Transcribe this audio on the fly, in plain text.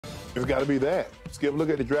It's got to be that. Skip, look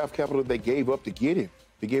at the draft capital they gave up to get him.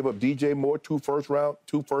 They gave up DJ Moore, two first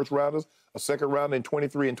rounders, a second rounder in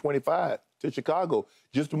 23 and 25 to Chicago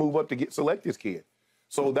just to move up to select this kid.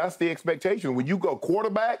 So that's the expectation. When you go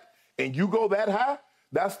quarterback and you go that high,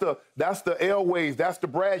 that's the Elways, that's the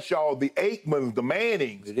Bradshaw, the Aikmans, the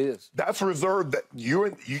Mannings. It is. That's reserved.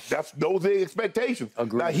 Those are the expectations.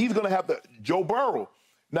 Agreed. Now he's going to have to. Joe Burrow.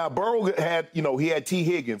 Now Burrow had, he had T.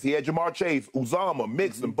 Higgins, he had Jamar Chase, Uzama,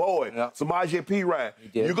 Mixon, Boyd, Samaje Perine.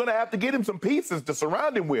 You're going to have to get him some pieces to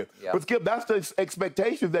surround him with. Yep. But Skip, that's the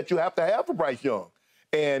expectations that you have to have for Bryce Young,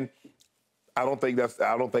 and I don't think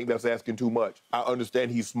that's asking too much. I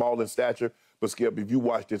understand he's small in stature, but Skip, if you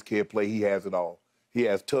watch this kid play, he has it all. He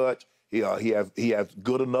has touch. He has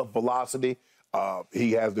good enough velocity.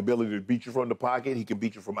 He has the ability to beat you from the pocket. He can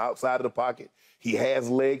beat you from outside of the pocket. He has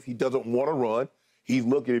legs. He doesn't want to run. He's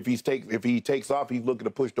looking, if he takes off, he's looking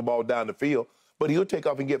to push the ball down the field. But he'll take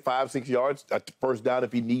off and get 5-6 yards at the first down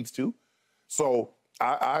if he needs to. So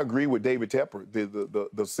I agree with David Tepper.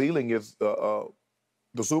 The ceiling is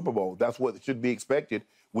the Super Bowl. That's what should be expected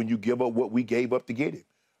when you give up what we gave up to get him.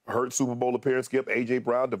 Hurt Super Bowl appearance, Skip, A.J.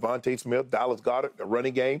 Brown, Devontae Smith, Dallas Goedert, the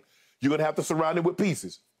running game. You're going to have to surround him with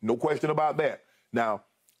pieces. No question about that. Now,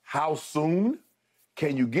 how soon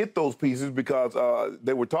can you get those pieces? Because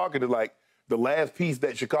they were talking to, like, the last piece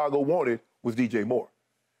that Chicago wanted was DJ Moore.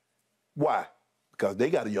 Why? Because they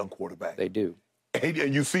got a young quarterback. They do. And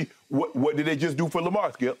you see, what did they just do for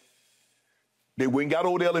Lamar, Skip? They went and got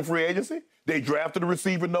Odell in free agency. They drafted a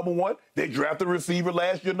receiver #1. They drafted a receiver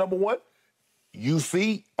last year #1. You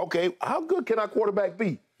see, okay, how good can our quarterback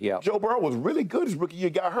be? Yeah. Joe Burrow was really good his rookie year,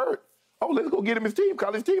 got hurt. Oh, let's go get him his team,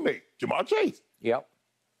 call his teammate, Jamar Chase. Yep.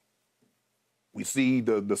 We see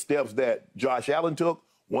the steps that Josh Allen took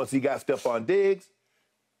once he got Stephon Diggs,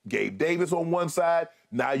 Gabe Davis on one side.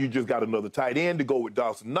 Now you just got another tight end to go with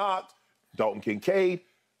Dawson Knox, Dalton Kincaid.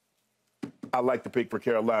 I like the pick for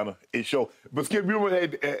Carolina. It showed. But Skip, you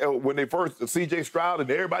remember when they first, C.J. Stroud and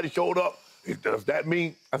everybody showed up, does that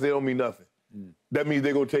mean? I said, it don't mean nothing. That means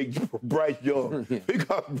they're going to take Bryce Young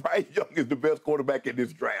because Bryce Young is the best quarterback in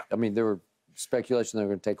this draft. I mean, there were speculation they were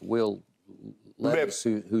going to take Will Levis,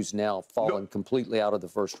 who's now fallen completely out of the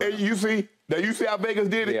first round. And you see how Vegas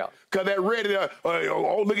did it? Yeah. Because that Reddit,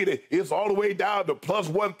 oh, look at it. It's all the way down to plus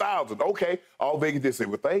 1,000. Okay. All Vegas did say,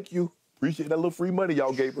 well, thank you. Appreciate that little free money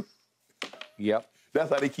y'all gave us. Yep. That's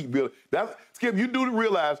how they keep building. Skip, you do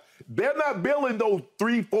realize they're not building those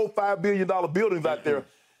 $3, $4, $5 billion buildings out there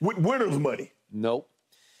with winners' money. Nope.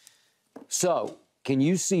 So, can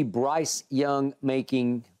you see Bryce Young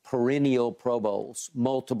making perennial Pro Bowls,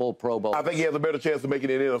 multiple Pro Bowls? I think he has a better chance of making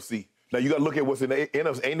it in the NFC. Now, you got to look at what's in the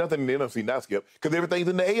NFC. Ain't nothing in the NFC now, Skip, because everything's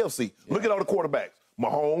in the AFC. Yeah. Look at all the quarterbacks.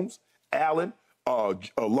 Mahomes, Allen,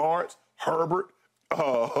 Lawrence, Herbert.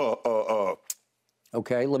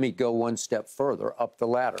 Okay, let me go one step further up the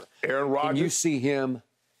ladder. Aaron Rodgers. Can you see him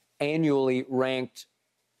annually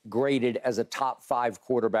graded as a top 5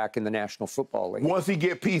 quarterback in the National Football League? Once he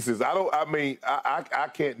get pieces. I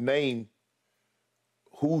can't name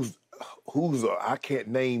I can't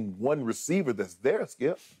name one receiver that's there,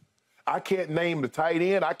 Skip. I can't name the tight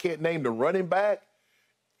end. I can't name the running back.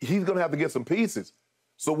 He's going to have to get some pieces.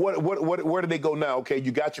 So where do they go now? Okay,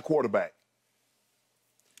 you got your quarterback.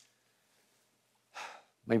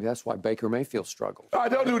 Maybe that's why Baker Mayfield struggled. I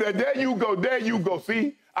don't do that. There you go. There you go.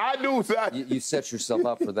 See, I knew. You set yourself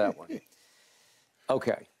up for that one.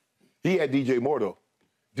 Okay. He had DJ Moore, though.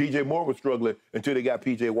 DJ Moore was struggling until they got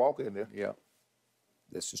P.J. Walker in there. Yeah.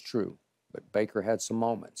 This is true. But Baker had some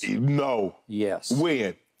moments. No. Yes.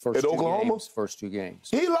 When? At Oklahoma? First 2 games.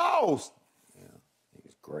 He lost. Yeah. He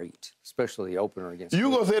was great, especially the opener against You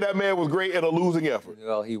going to say that man was great at a losing effort?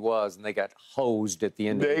 Well, he was, and they got hosed at the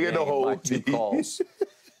end of the game. They got hosed. 2 calls.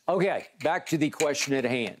 Okay, back to the question at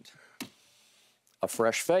hand. A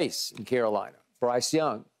fresh face in Carolina. Bryce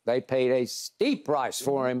Young. They paid a steep price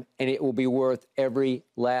for him, and it will be worth every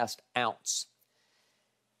last ounce.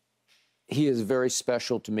 He is very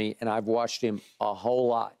special to me, and I've watched him a whole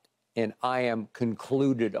lot, and I am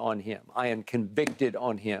concluded on him. I am convicted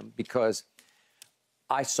on him because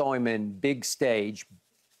I saw him in big stage,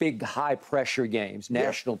 big high-pressure games,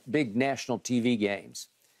 big national TV games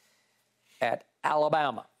at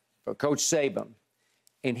Alabama for Coach Saban,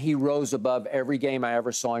 and he rose above every game I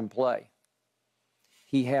ever saw him play.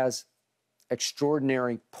 He has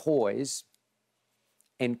extraordinary poise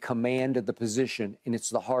and command of the position, and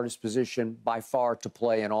it's the hardest position by far to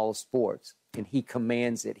play in all sports, and he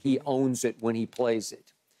commands it. He owns it when he plays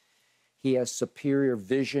it. He has superior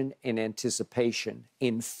vision and anticipation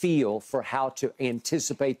and feel for how to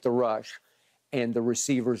anticipate the rush and the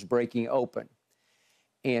receivers breaking open.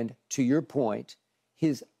 And to your point,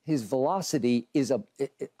 his velocity is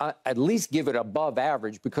at least give it above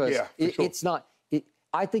average, because it's not.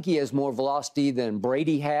 I think he has more velocity than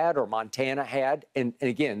Brady had or Montana had, and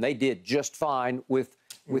again, they did just fine with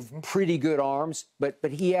pretty good arms, but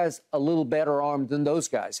he has a little better arm than those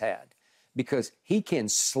guys had, because he can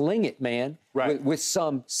sling it, man, with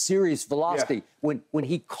some serious velocity. Yeah. When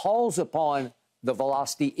he calls upon the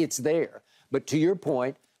velocity, it's there. But to your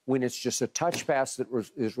point, when it's just a touch pass that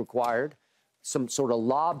is required, some sort of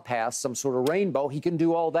lob pass, some sort of rainbow, he can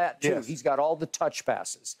do all that too. Yes. He's got all the touch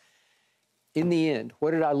passes. In the end,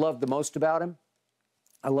 what did I love the most about him?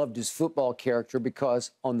 I loved his football character,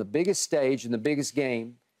 because on the biggest stage in the biggest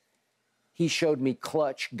game, he showed me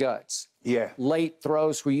clutch guts. Yeah. Late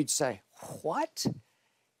throws where you'd say, what?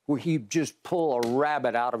 Where he'd just pull a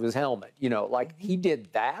rabbit out of his helmet. You know, like he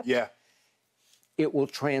did that. Yeah. It will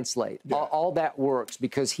translate. Yeah. All that works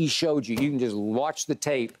because he showed you. You can just watch the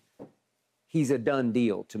tape. He's a done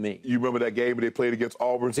deal to me. You remember that game when they played against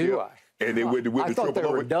Auburn? Do I? And they went the triple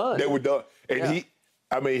over. They were done.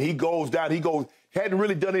 And he goes down. He hadn't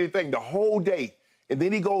really done anything the whole day. And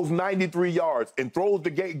then he goes 93 yards and throws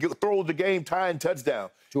the game tying touchdown.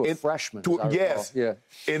 To a freshman. Yes. Yeah.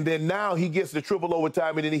 And then now he gets the triple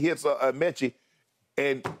overtime, and then he hits a Mechie,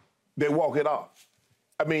 and they walk it off.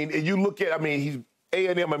 I mean, and you look at, he's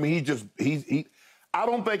A&M. I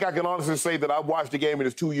don't think I can honestly say that I watched the game in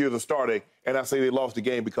his 2 years of starting, and I say they lost the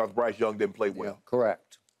game because Bryce Young didn't play well. Yeah,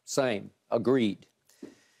 correct. Same. Agreed.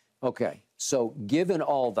 Okay. So given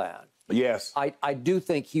all that, yes, I do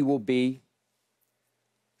think he will be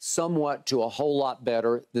somewhat to a whole lot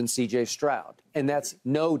better than C.J. Stroud. And that's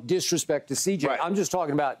no disrespect to C.J. Right. I'm just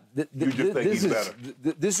talking about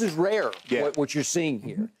this is rare, what you're seeing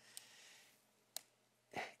here.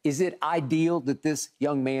 Is it ideal that this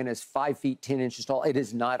young man is 5 feet 10 inches tall? It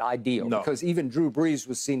is not ideal, because even Drew Brees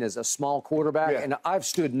was seen as a small quarterback, and I've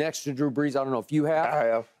stood next to Drew Brees. I don't know if you have. I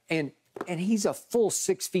have. And he's a full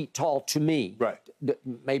 6 feet tall to me. Right.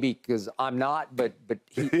 Maybe because I'm not, but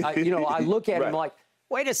he, I look at him like,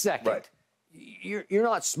 wait a second. Right. You're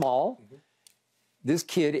not small. Mm-hmm. This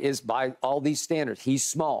kid is, by all these standards, he's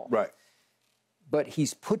small. Right. But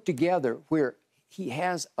he's put together where he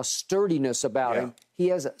has a sturdiness about him. He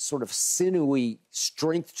has a sort of sinewy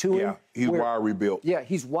strength to him. Yeah, he's wiry built. Yeah,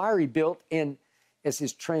 he's wiry built. And as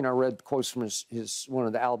his trainer, I read quotes from his one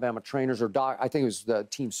of the Alabama trainers, or doc, I think it was the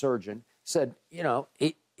team surgeon, said,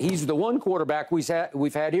 he's the one quarterback we've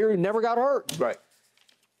had here who never got hurt. Right.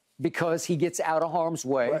 Because he gets out of harm's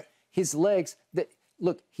way. Right. His legs,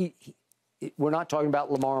 we're not talking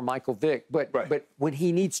about Lamar or Michael Vick, but when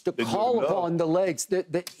he needs to call upon the legs,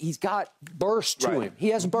 that he's got burst to him. He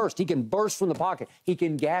has burst. He can burst from the pocket. He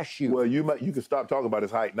can gash you. Well, you can stop talking about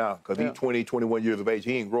his height now, because he's 20, 21 years of age.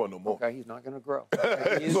 He ain't growing no more. Okay, he's not going to grow.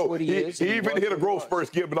 He is what he is. He even hit a growth spurt,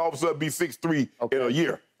 Skip, and all of a sudden be 6'3" in a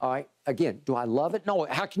year. All right. Again, do I love it? No.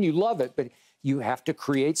 How can you love it? But you have to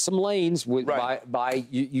create some lanes you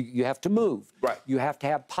have to move. Right. You have to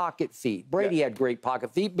have pocket feet. Brady had great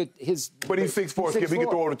pocket feet, but he's 6'4", Skip. He can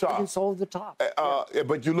throw over the top. He can throw over the top.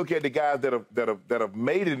 But you look at the guys that have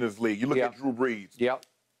made it in this league. You look at Drew Brees. Yep.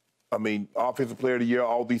 Offensive Player of the Year,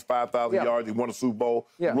 all these 5,000 yards. He won a Super Bowl.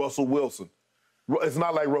 Yeah. Russell Wilson. It's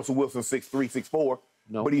not like Russell Wilson 6'3", 6'4",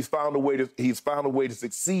 but he's found a way to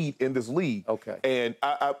succeed in this league. Okay. And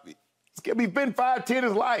Skip, he's been 5'10"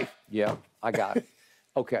 his life. Yeah, I got it.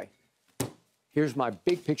 Okay. Here's my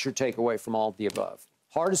big picture takeaway from all of the above.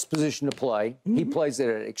 Hardest position to play. Mm-hmm. He plays at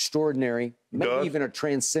an extraordinary, maybe even a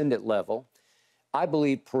transcendent level. I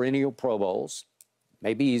believe perennial Pro Bowls.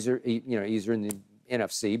 Maybe easier in the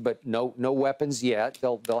NFC, but no weapons yet.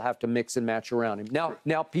 They'll have to mix and match around him.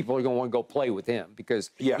 Now people are going to want to go play with him,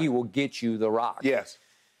 because he will get you the rock. Yes.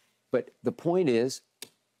 But the point is,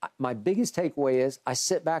 my biggest takeaway is I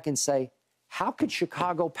sit back and say, how could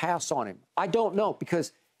Chicago pass on him? I don't know,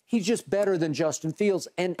 because he's just better than Justin Fields,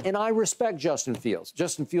 and I respect Justin Fields.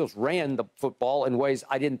 Justin Fields ran the football in ways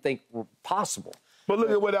I didn't think were possible. But look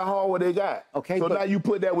at what that hardware they got. Okay. So now you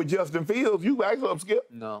put that with Justin Fields, you got something, Skip.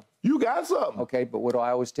 No. You got something. Okay, but what do I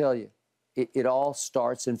always tell you? It all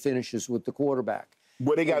starts and finishes with the quarterback.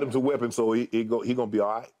 Well, they got him some weapons, so he going to be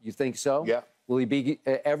all right. You think so? Yeah. Will he be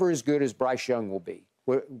ever as good as Bryce Young will be?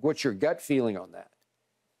 What's your gut feeling on that?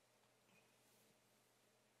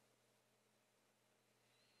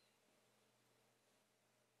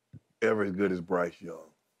 Ever as good as Bryce Young?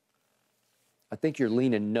 I think you're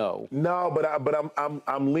leaning no. No, but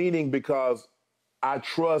I'm leaning because I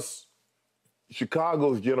trust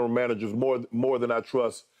Chicago's general managers more than I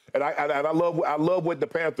trust, and I love what the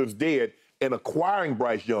Panthers did in acquiring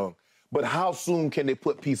Bryce Young. But how soon can they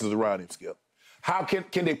put pieces around him, Skip? How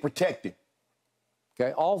can they protect him?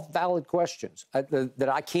 Okay, all valid questions that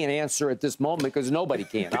I can't answer at this moment because nobody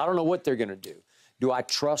can. I don't know what they're going to do. Do I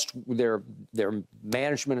trust their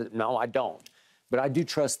management? No, I don't. But I do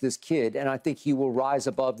trust this kid, and I think he will rise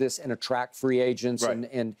above this and attract free agents, right.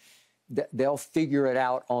 and they'll figure it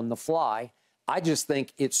out on the fly. I just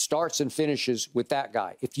think it starts and finishes with that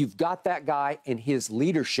guy. If you've got that guy and his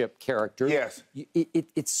leadership character, yes.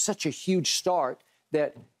 It's such a huge start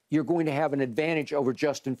that you're going to have an advantage over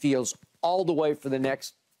Justin Fields all the way for the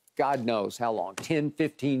next, God knows how long, 10,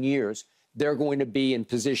 15 years. They're going to be in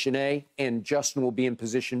position A, and Justin will be in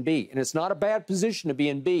position B. And it's not a bad position to be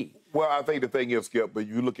in B. Well, I think the thing is, Skip, but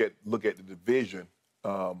you look at the division,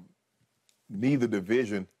 neither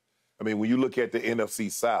division, I mean, when you look at the NFC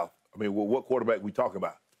South, I mean, what quarterback we talking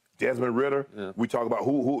about? Desmond Ridder? Yeah. We talking about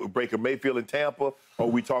who Baker Mayfield in Tampa?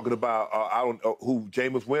 Or we talking about, I don't know, who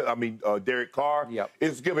Jameis Winston? I mean, Derek Carr? Yep.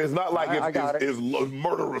 It's not like it's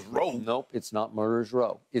murderer's row. Nope, it's not murderer's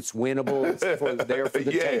row. It's winnable. It's there for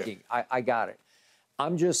the taking. I got it.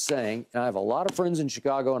 I'm just saying, and I have a lot of friends in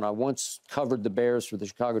Chicago, and I once covered the Bears for the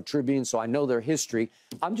Chicago Tribune, so I know their history.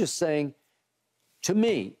 I'm just saying, to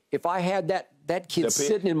me, if I had that kid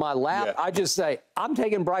sitting in my lap, I just say, I'm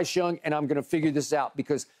taking Bryce Young, and I'm going to figure this out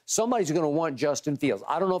because somebody's going to want Justin Fields.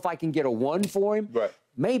 I don't know if I can get a 1 for him. Right.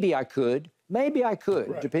 Maybe I could. Maybe I could,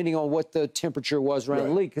 right. Depending on what the temperature was around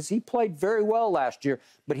the league, because he played very well last year,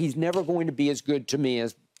 but he's never going to be as good to me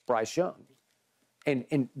as Bryce Young.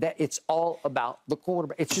 And that it's all about the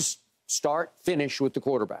quarterback. It's just start, finish with the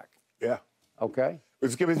quarterback. Yeah. Okay?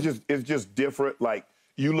 It's just different. Like,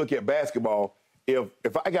 you look at basketball,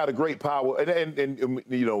 if I got a great power, and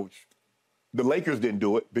you know, the Lakers didn't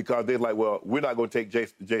do it because they're like, well, we're not going to take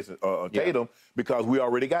Jason Tatum because we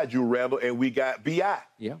already got Drew Randall and we got B.I.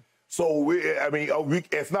 Yeah. So,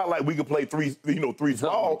 it's not like we can play three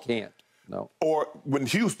small. No, we can't. No. Or when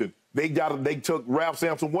Houston, they took Ralph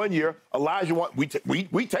Sampson 1 year. Elijah,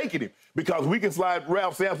 we taking him because we can slide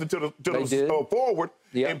Ralph Sampson to the forward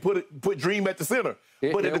and put Dream at the center.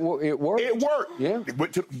 It worked. It worked. Yeah.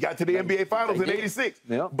 Got to the NBA Finals in '86.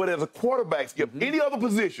 Yeah. But as a quarterback, Skip, any other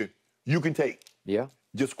position you can take. Yeah.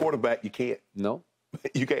 Just quarterback, you can't. No.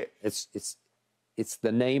 You can't. It's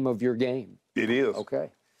the name of your game. It is. Okay.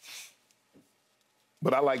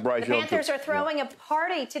 But I like Bryce Young. The Panthers are throwing a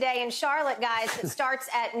party today in Charlotte, guys. It starts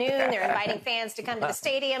at noon. They're inviting fans to come to the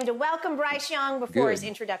stadium to welcome Bryce Young before his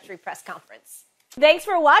introductory press conference. Thanks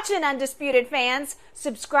for watching, Undisputed fans.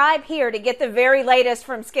 Subscribe here to get the very latest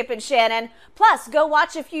from Skip and Shannon. Plus, go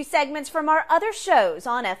watch a few segments from our other shows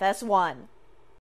on FS1.